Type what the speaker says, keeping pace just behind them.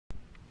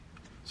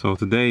So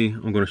today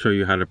I'm going to show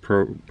you how to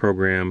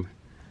program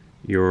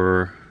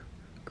your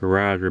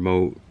garage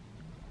remote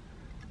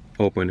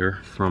opener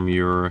from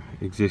your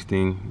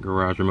existing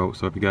garage remote.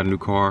 So if you got a new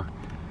car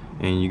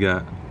and you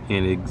got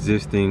an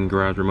existing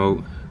garage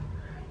remote,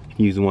 you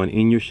can use one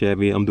in your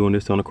Chevy. I'm doing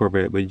this on a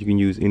Corvette, but you can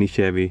use any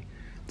Chevy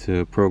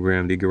to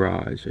program the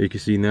garage. You can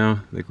see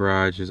now the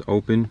garage is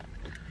open.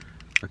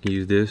 I can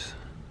use this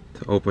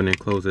to open and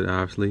close it,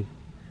 obviously.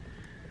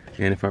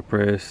 And if I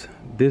press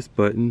this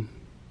button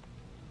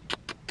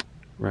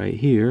right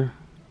here,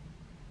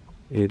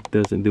 it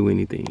doesn't do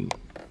anything.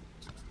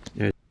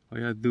 All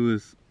you have to do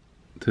is,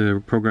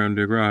 to program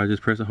the garage,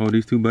 just press and hold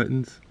these two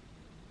buttons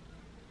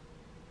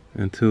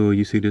until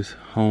you see this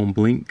home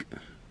blink.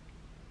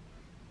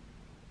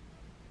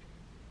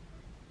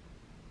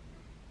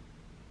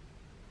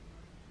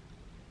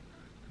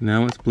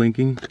 Now it's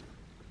blinking,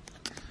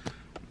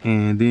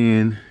 and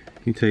then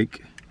you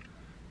take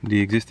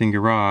the existing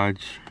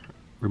garage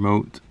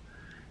remote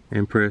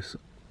and press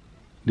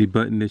the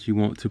button that you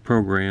want to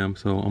program.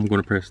 So I'm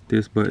going to press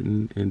this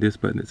button and this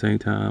button at the same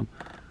time,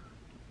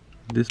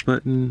 this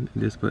button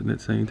and this button at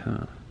the same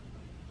time.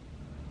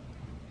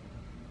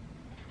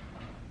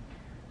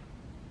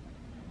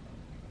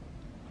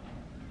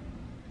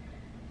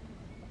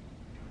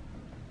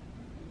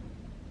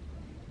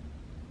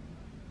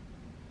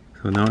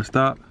 So now it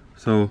stopped.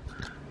 So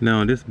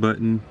now this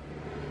button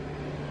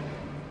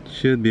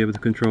should be able to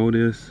control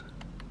this.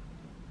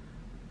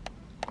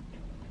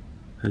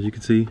 As you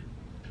can see,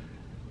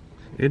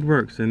 it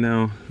works, and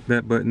now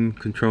that button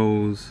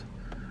controls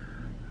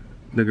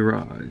the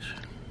garage.